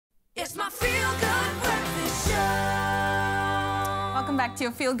Welcome back to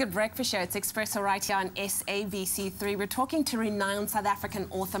your Feel Good Breakfast Show. It's Expresso right here on SABC3. We're talking to renowned South African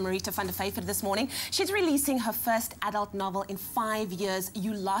author Marita van der Vyver this morning. She's releasing her first adult novel in 5 years,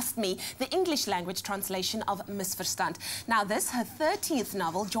 You Lost Me, the English language translation of Misverstand. Now this, her 13th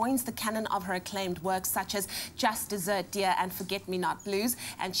novel, joins the canon of her acclaimed works such as Just Dessert, Dear and Forget Me Not Blues.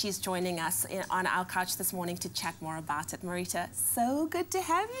 And she's joining us on our couch this morning to chat more about it. Marita, so good to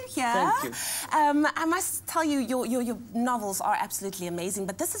have you here. Thank you. I must tell you, your novels are absolutely amazing,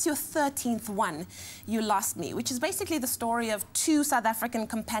 but this is your 13th one, You Lost Me, which is basically the story of two South African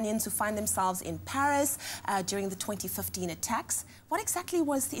companions who find themselves in Paris during the 2015 attacks. What exactly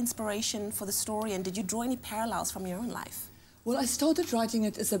was the inspiration for the story, and did you draw any parallels from your own life? Well, I started writing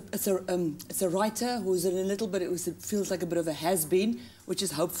it as a writer who's in a little bit, it feels like a bit of a has-been, which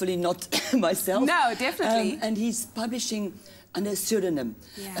is hopefully not myself. No, definitely. And he's publishing under a pseudonym,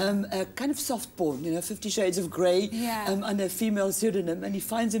 yeah. kind of soft porn, you know, 50 Shades of Grey, yeah. Under a female pseudonym, and he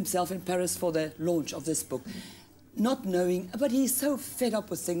finds himself in Paris for the launch of this book. Not knowing, but he's so fed up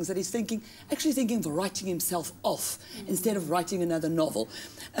with things that he's actually thinking of writing himself off instead of writing another novel.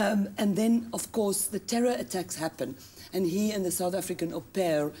 And then, of course, the terror attacks happen, and he and the South African au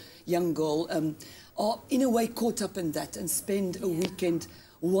pair, young girl, are in a way caught up in that and spend a weekend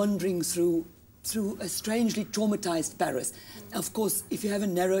wandering through a strangely traumatized Paris. Of course, if you have a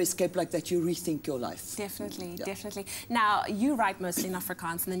narrow escape like that, you rethink your life. Definitely, definitely. Now, you write mostly in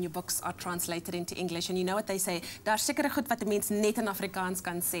Afrikaans, and then your books are translated into English, and you know what they say, daar's sekere goed wat 'n mens net in Afrikaans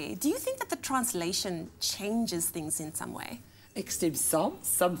kan sê. Do you think that the translation changes things in some way? Except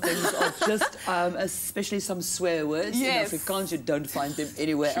some things are just, especially some swear words. Yes. In Afrikaans, you don't find them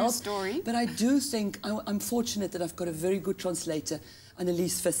anywhere else. Story. But I do think, I'm fortunate that I've got a very good translator,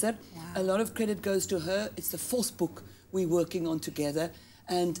 Annelies Visser. Wow. A lot of credit goes to her. It's the 4th book we're working on together.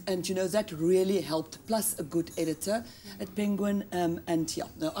 And you know, that really helped, plus a good editor at Penguin. And yeah,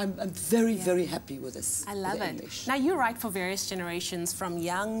 no, I'm very, very happy with this. I love it. English. Now, you write for various generations, from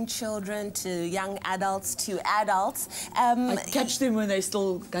young children to young adults to adults. I catch them when they're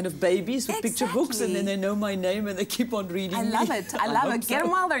still kind of babies with picture books, and then they know my name and they keep on reading I love it. I love it. Get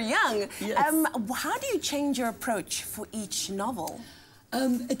them while they're young. Yes. How do you change your approach for each novel?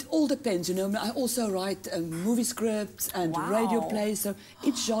 It all depends, you know. I also write movie scripts and radio plays, so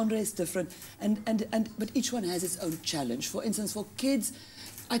each genre is different, but each one has its own challenge. For instance, for kids,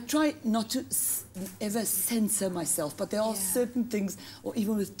 I try not to ever censor myself, but there are certain things, or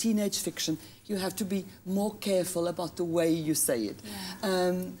even with teenage fiction, you have to be more careful about the way you say it.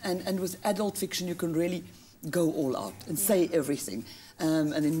 And with adult fiction, you can really go all out and say everything.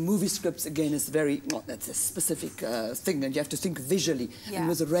 And in movie scripts, again, it's very, well, that's a specific thing, and you have to think visually. And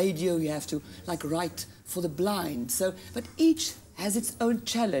with the radio, you have to, like, write for the blind. So, but each has its own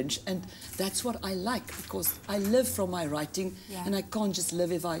challenge, and that's what I like, because I live from my writing, and I can't just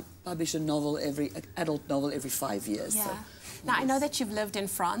live if I publish an adult novel every 5 years. So, now, I know that you've lived in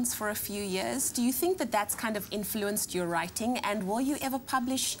France for a few years. Do you think that that's kind of influenced your writing, and will you ever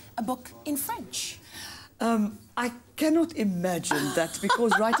publish a book in French? I cannot imagine that,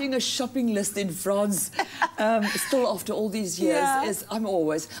 because writing a shopping list in France, still after all these years, is,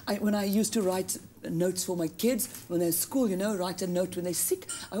 when I used to write notes for my kids, when they're at school, you know, write a note when they're sick,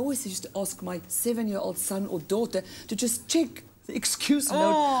 I always used to ask my 7-year-old son or daughter to just check the excuse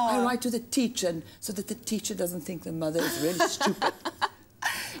note I write to the teacher, so that the teacher doesn't think the mother is really stupid.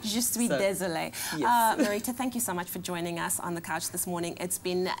 Je suis désolée. Yes. Marita, thank you so much for joining us on the couch this morning. It's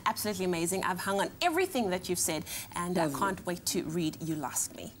been absolutely amazing. I've hung on everything that you've said, and I can't wait to read You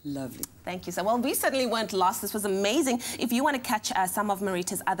Lost Me. Lovely. Thank you. So, well, we certainly weren't lost. This was amazing. If you want to catch some of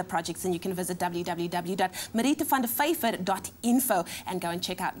Marita's other projects, then you can visit www.maritavandervyver.info and go and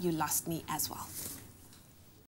check out You Lost Me as well.